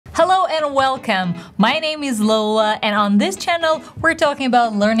Hello and welcome. My name is Lola, and on this channel we're talking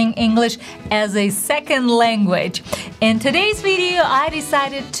about learning English as a second language. In today's video I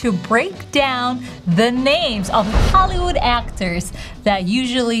decided to break down the names of Hollywood actors that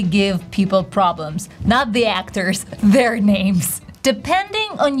usually give people problems. Not the actors, their names.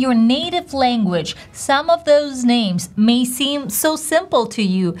 Depending on your native language, some of those names may seem so simple to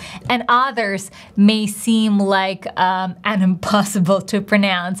you, and others may seem like an impossible to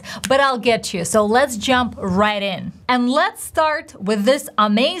pronounce, but I'll get you. So let's jump right in. And let's start with this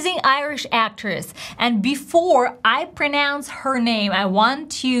amazing Irish actress. And before I pronounce her name, I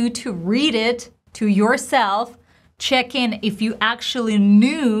want you to read it to yourself, check in if you actually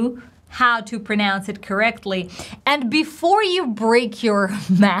knew how to pronounce it correctly. And before you break your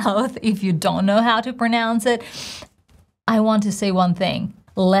mouth if you don't know how to pronounce it, I want to say one thing.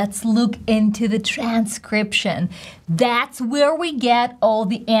 Let's look into the transcription. That's where we get all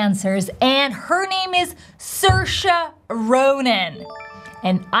the answers. And her name is Saoirse Ronan.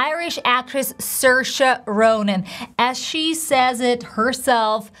 An Irish actress, Saoirse Ronan. As she says it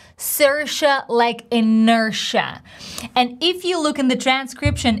herself, Saoirse like inertia. And if you look in the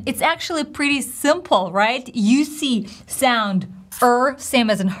transcription, it's actually pretty simple, right? You see sound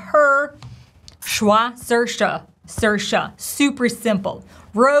same as in her, schwa, Saoirse, Saoirse, super simple.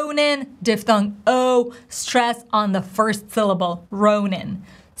 Ronan, diphthong O, stress on the first syllable, Ronan.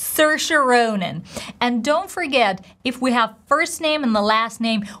 Saoirse Ronan. And don't forget, if we have first name and the last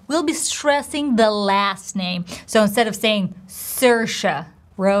name, we'll be stressing the last name. So instead of saying Saoirse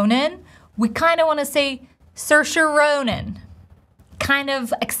Ronan, we kind of want to say Saoirse Ronan, kind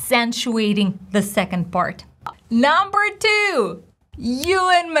of accentuating the second part. Number 2.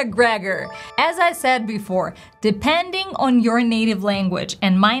 Ewan McGregor. As I said before, depending on your native language,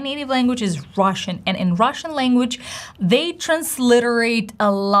 and my native language is Russian, and in Russian language, they transliterate a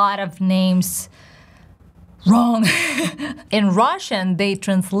lot of names wrong. In Russian, they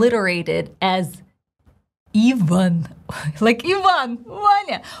transliterate it as Ivan, like Ivan,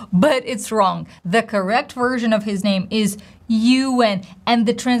 Vanya, but it's wrong. The correct version of his name is Ewan, and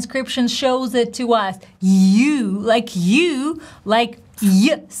the transcription shows it to us. You, like Y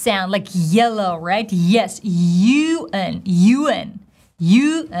sound, like yellow, right? Yes, Ewan, you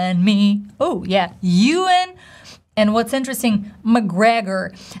and me. Oh yeah, Ewan. And what's interesting,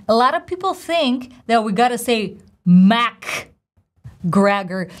 McGregor. A lot of people think that we gotta say McGregor,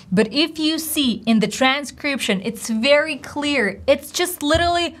 but if you see in the transcription, it's very clear. It's just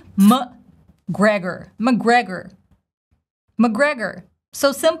literally McGregor, McGregor, McGregor.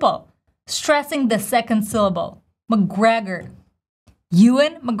 So simple. Stressing the second syllable. McGregor.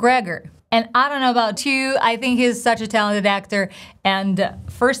 Ewan McGregor. And I don't know about you, I think he's such a talented actor. And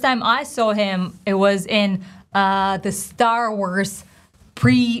first time I saw him, it was in the Star Wars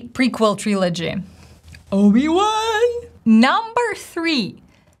prequel trilogy. Obi-Wan. Number 3,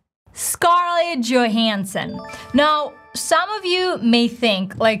 Scarlett Johansson. Now, some of you may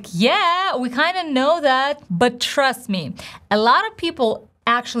think like, yeah, we kind of know that, but trust me, a lot of people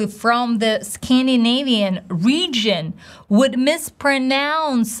actually from the Scandinavian region would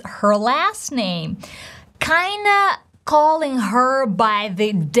mispronounce her last name, kind of calling her by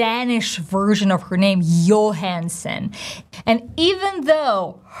the Danish version of her name, Johansson. And even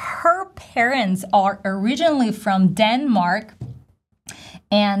though her parents are originally from Denmark,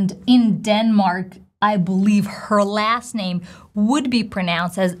 and in Denmark, I believe her last name would be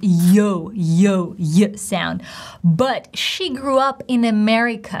pronounced as y sound. But she grew up in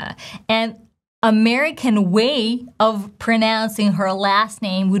America, and American way of pronouncing her last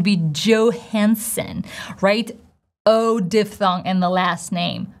name would be Johansson, right? O diphthong in the last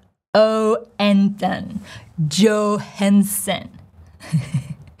name. O Anton. Johansson.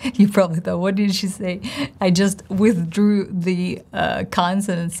 You probably thought, what did she say? I just withdrew the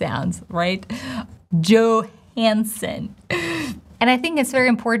consonant sounds, right? Johansson. And I think it's very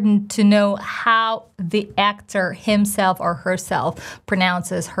important to know how the actor himself or herself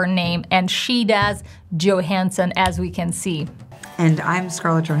pronounces her name, and she does Johansson, as we can see. And I'm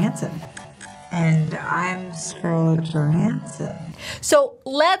Scarlett Johansson. And I'm Scarlett Johansson. So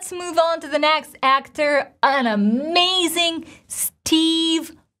let's move on to the next actor, an amazing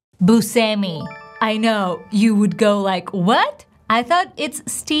Steve Buscemi. I know, you would go like, what? I thought it's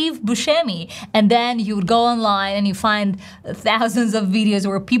Steve Buscemi. And then you would go online and you find thousands of videos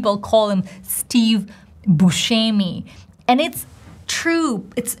where people call him Steve Buscemi. And it's true,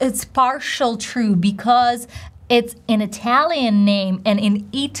 it's partial true, because it's an Italian name, and in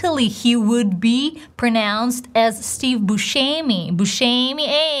Italy he would be pronounced as Steve Buscemi. Buscemi,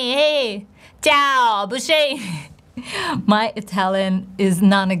 hey, ciao, Buscemi. My Italian is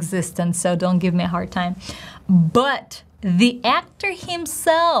non-existent, so don't give me a hard time. But the actor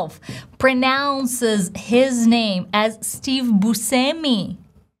himself pronounces his name as Steve Buscemi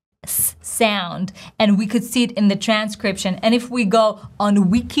sound, and we could see it in the transcription. And if we go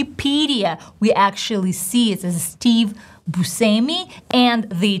on Wikipedia, we actually see it as Steve Buscemi, and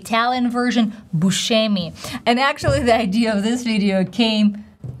the Italian version Buscemi. And actually the idea of this video came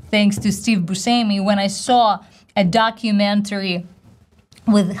thanks to Steve Buscemi when I saw a documentary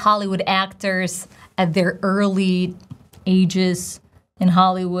with Hollywood actors at their early ages in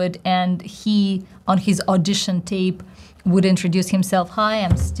Hollywood, and he, on his audition tape, would introduce himself. Hi,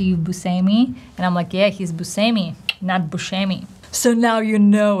 I'm Steve Buscemi. And I'm like, yeah, he's Buscemi, not Buscemi. So now you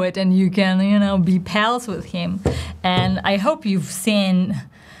know it, and you can, you know, be pals with him. And I hope you've seen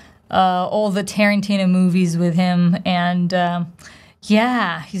all the Tarantino movies with him, and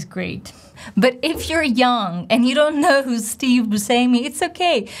yeah, he's great. But if you're young and you don't know who's Steve Buscemi, it's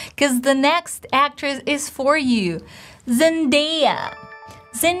okay, because the next actress is for you, Zendaya.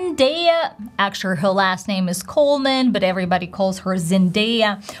 Zendaya, actually her last name is Coleman, but everybody calls her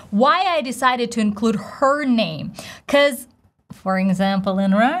Zendaya. Why I decided to include her name? Because, for example,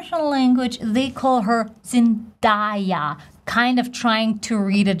 in Russian language, they call her Zendaya, kind of trying to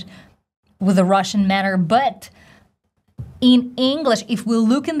read it with a Russian manner, but in English, if we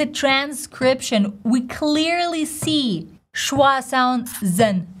look in the transcription, we clearly see schwa sound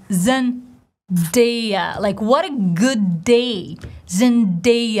Zendaya. Like, what a good day.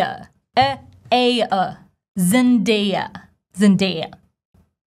 Zendaya. Zendaya. Zendaya.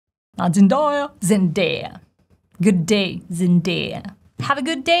 Not Zendaya. Zendaya. Good day, Zendaya. Have a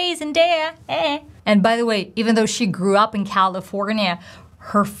good day, Zendaya. And by the way, even though she grew up in California,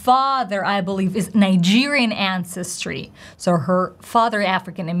 her father, I believe, is Nigerian ancestry. So her father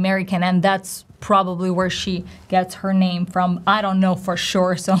African American, and that's probably where she gets her name from. I don't know for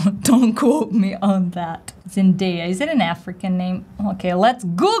sure, so don't quote me on that. Zendaya, is it an African name? Okay, let's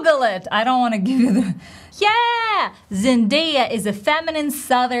Google it. I don't want to give you the... Yeah! Zendaya is a feminine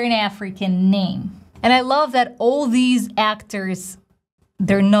Southern African name. And I love that all these actors,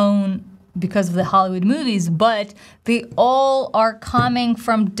 they're known because of the Hollywood movies, but they all are coming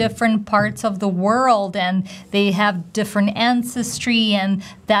from different parts of the world, and they have different ancestry, and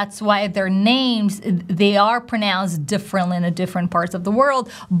that's why their names, they are pronounced differently in the different parts of the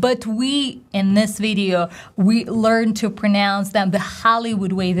world. But we, in this video, we learn to pronounce them the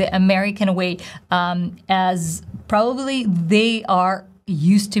Hollywood way, the American way, as probably they are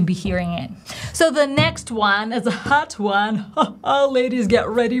used to be hearing it. So the next one is a hot one. Ladies, get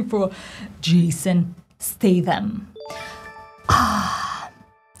ready for Jason Statham.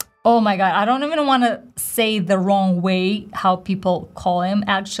 Oh my God, I don't even want to say the wrong way how people call him,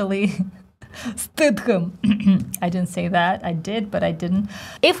 actually. Statham. I didn't say that. I did, but I didn't.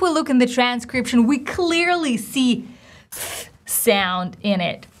 If we look in the transcription, we clearly see sound in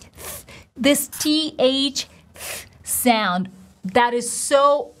it. This TH sound that is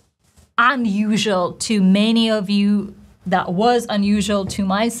so unusual to many of you, that was unusual to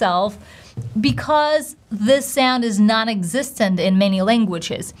myself, because this sound is non-existent in many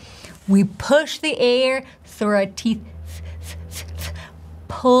languages. We push the air through our teeth,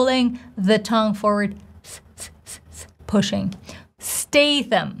 pulling the tongue forward, pushing.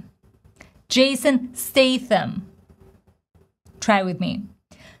 Statham. Jason Statham. Try with me.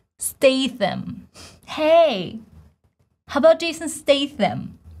 Statham. Hey, how about Jason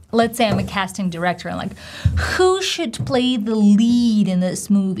Statham? Let's say I'm a casting director and like, who should play the lead in this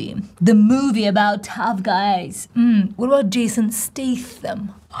movie? The movie about tough guys. What about Jason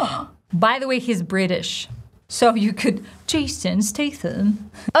Statham? By the way, he's British. So you could, Jason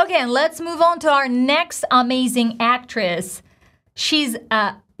Statham. Okay, and let's move on to our next amazing actress. She's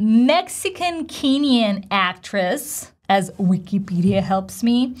a Mexican-Kenyan actress, as Wikipedia helps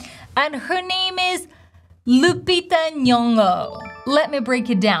me. And her name is Lupita Nyong'o. Let me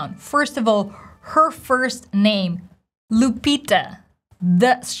break it down. First of all, her first name, Lupita.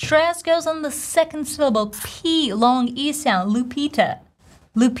 The stress goes on the second syllable, P, long E sound, Lupita.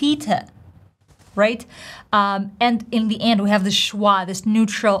 Lupita, right? And in the end, we have the schwa, this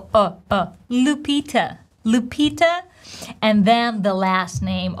neutral, Lupita. Lupita, and then the last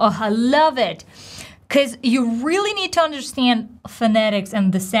name. Oh, I love it. Because you really need to understand phonetics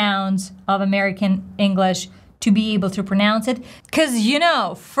and the sounds of American English to be able to pronounce it. Because, you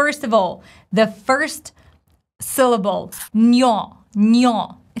know, first of all, the first syllable, nyo,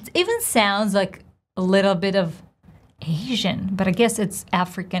 nyo, it even sounds like a little bit of Asian, but I guess it's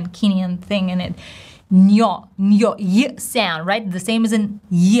African, Kenyan thing in it. Nyo, nyo, y sound, right? The same as in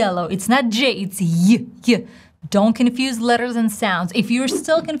yellow. It's not J, it's y, y. Don't confuse letters and sounds. If you're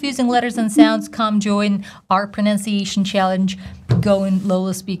still confusing letters and sounds, come join our pronunciation challenge. Go in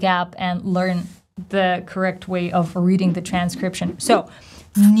Lola Speak app and learn the correct way of reading the transcription. So,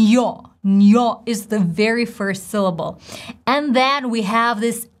 nyo is the very first syllable. And then we have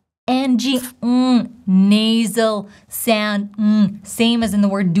this ng, nasal sound, same as in the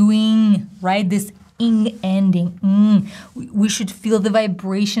word doing, right? This ing ending, We should feel the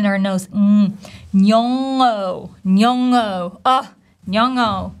vibration in our nose, Nyong'o,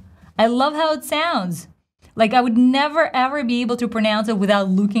 Nyong'o. I love how it sounds. Like, I would never ever be able to pronounce it without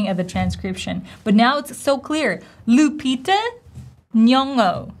looking at the transcription. But now it's so clear. Lupita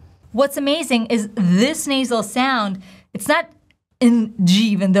Nyong'o. What's amazing is this nasal sound, it's not in G,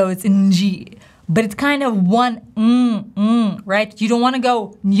 even though it's in G, but it's kind of one right? You don't want to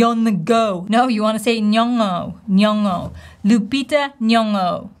go Nyong'o. No, you want to say Nyong'o, Nyong'o. Lupita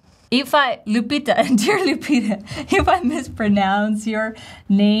Nyong'o. Lupita, dear Lupita, if I mispronounce your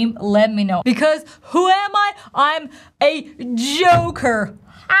name, let me know. Because who am I? I'm a joker.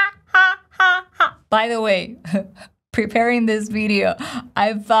 Ha, ha, ha, ha. By the way, preparing this video,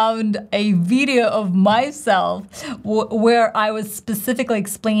 I found a video of myself where I was specifically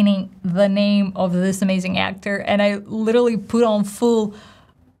explaining the name of this amazing actor, and I literally put on full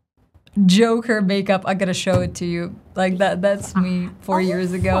Joker makeup. I gotta show it to you. Like that's me 4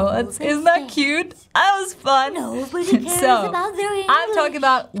 years ago. Isn't that cute? That was fun. Nobody cares so, about their English. I'm talking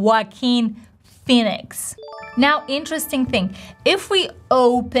about Joaquin Phoenix. Now, interesting thing. If we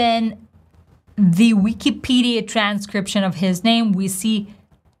open the Wikipedia transcription of his name, we see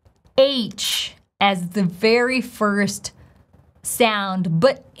H as the very first sound,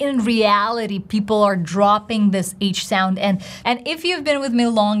 but in reality, people are dropping this H sound. And if you've been with me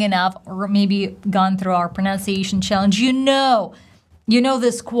long enough, or maybe gone through our pronunciation challenge, you know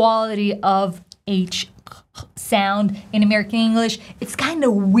this quality of H sound in American English. It's kind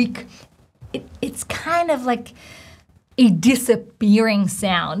of weak. It's kind of like a disappearing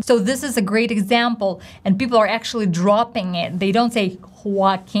sound. So this is a great example, and people are actually dropping it. They don't say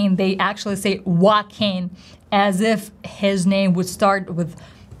Joaquin, they actually say Joaquin, as if his name would start with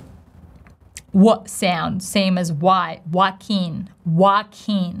what sound, same as Y, Joaquin,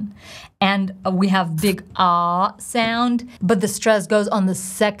 Joaquin. And we have big ah sound, but the stress goes on the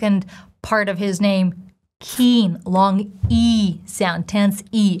second part of his name, Keen, long E sound, tense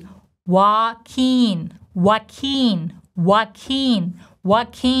E, Joaquin, Joaquin, Joaquin,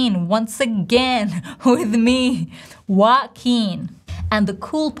 Joaquin, once again with me, Joaquin. And the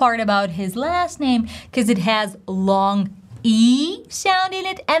cool part about his last name, because it has long E sound in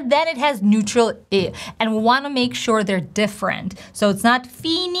it, and then it has neutral E. And we want to make sure they're different. So it's not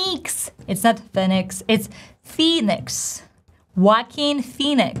Phoenix, it's not Phoenix, it's Phoenix. Joaquin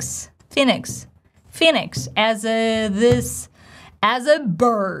Phoenix. Phoenix. Phoenix as a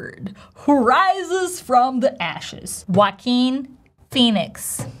bird who rises from the ashes. Joaquin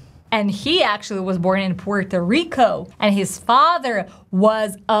Phoenix. And he actually was born in Puerto Rico, and his father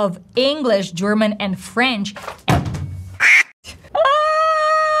was of English, German, and French.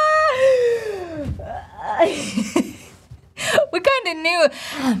 We kind of knew,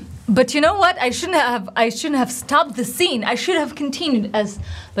 but you know what? I shouldn't have stopped the scene. I should have continued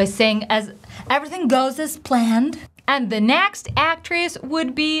by saying as everything goes as planned. And the next actress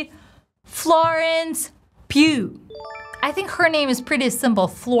would be Florence Pugh. I think her name is pretty simple,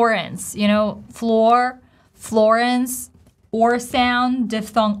 Florence, Florence, or sound,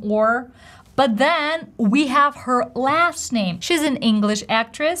 diphthong or. But then we have her last name. She's an English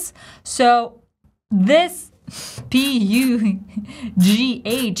actress, so this P-U-G-H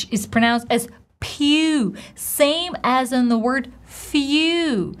is pronounced as Pugh, same as in the word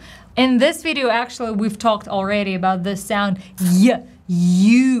few. In this video, actually, we've talked already about this sound, y,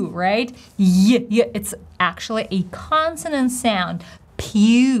 you, right? Y, it's actually a consonant sound.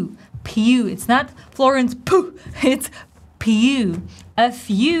 Pew, pew. It's not Florence Pugh, it's Pew. A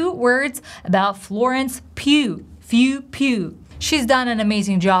few words about Florence Pugh. Pew. She's done an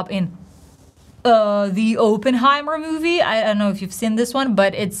amazing job in the Oppenheimer movie. I don't know if you've seen this one,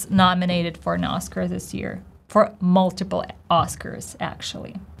 but it's nominated for an Oscar this year. For multiple Oscars,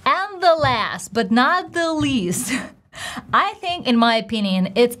 actually. And the last, but not the least, I think, in my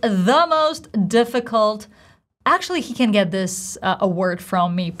opinion, it's the most difficult. Actually, he can get this award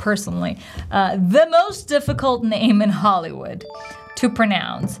from me personally. The most difficult name in Hollywood to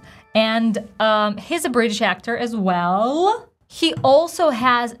pronounce. And he's a British actor as well. He also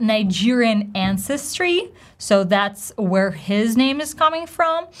has Nigerian ancestry, so that's where his name is coming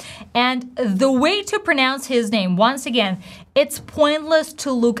from. And the way to pronounce his name, once again, it's pointless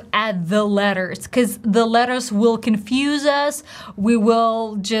to look at the letters because the letters will confuse us. We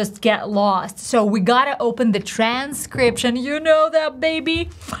will just get lost. So we gotta open the transcription. You know that, baby.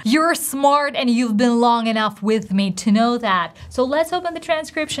 You're smart and you've been long enough with me to know that. So let's open the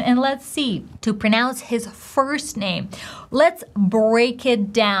transcription and let's see. To pronounce his first name, let's break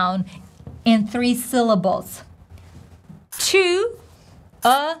it down in 3 syllables. Chiwetel.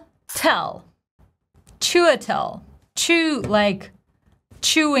 Chiwetel. Chew like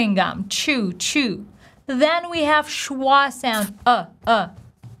chewing gum. Chew. Then we have schwa sound.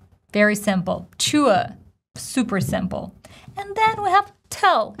 Very simple. Chua. Super simple. And then we have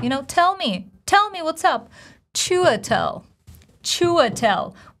tell. You know, tell me what's up. Chiwetel.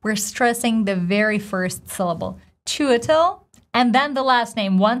 We're stressing the very first syllable. Chiwetel. And then the last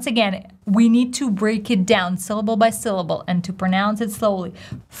name. Once again, we need to break it down syllable by syllable and to pronounce it slowly.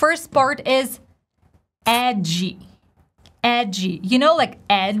 First part is edgy. You know, like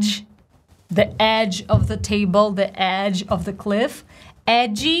edge, the edge of the table, the edge of the cliff.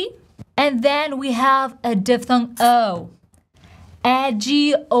 Edgy. And then we have a diphthong O.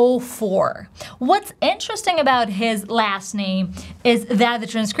 Ejiofor. What's interesting about his last name is that the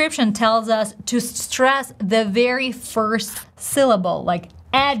transcription tells us to stress the very first syllable, like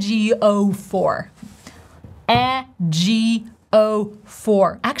Ejiofor. Ejiofor.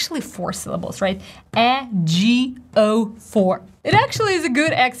 Actually 4 syllables, right? Ejiofor. It actually is a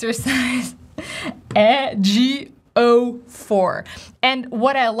good exercise. Ejiofor. And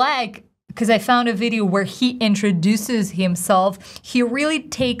what I like, because I found a video where he introduces himself, he really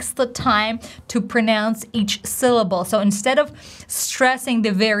takes the time to pronounce each syllable. So instead of stressing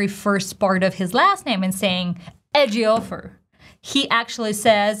the very first part of his last name and saying Ejiofor, he actually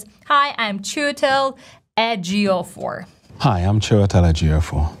says, "Hi, I'm Chiwetel Ejiofor." Hi, I'm Chiwetel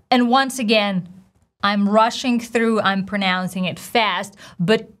Ejiofor. And once again, I'm rushing through, I'm pronouncing it fast,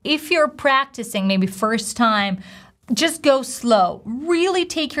 but if you're practicing maybe first time, just go slow. Really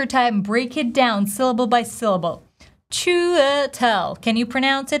take your time, break it down syllable by syllable. Chiwetel. Can you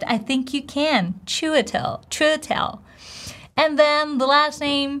pronounce it? I think you can. Chiwetel. And then the last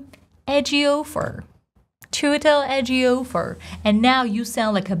name, Ejiofor. Chiwetel Ejiofor. And now you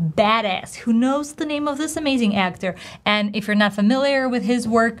sound like a badass who knows the name of this amazing actor. And if you're not familiar with his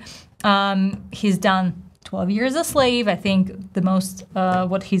work, he's done 12 Years a Slave, I think the most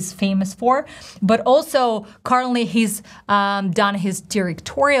what he's famous for. But also currently he's done his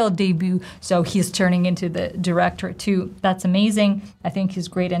directorial debut, so he's turning into the director too. That's amazing. I think he's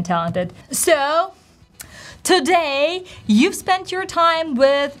great and talented. So today you've spent your time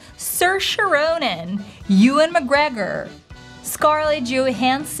with Saoirse Ronan, Ewan McGregor, Scarlett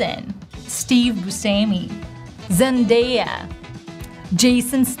Johansson, Steve Buscemi, Zendaya,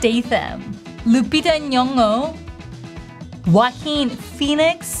 Jason Statham, Lupita Nyong'o, Joaquin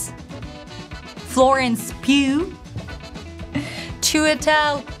Phoenix, Florence Pugh,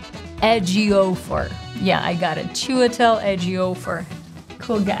 Chiwetel Ejiofor. Yeah, I got it. Chiwetel Ejiofor.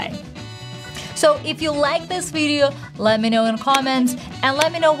 Cool guy. So if you like this video, let me know in comments and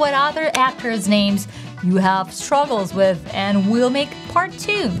let me know what other actors' names you have struggles with, and we'll make part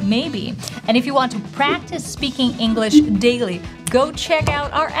 2, maybe. And if you want to practice speaking English daily, go check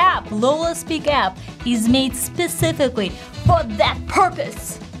out our app. Lola Speak app is made specifically for that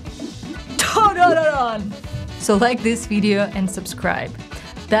purpose. So like this video and subscribe.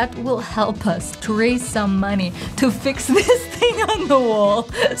 That will help us to raise some money to fix this thing on the wall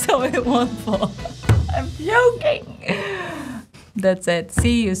so it won't fall. I'm joking. That's it.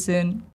 See you soon.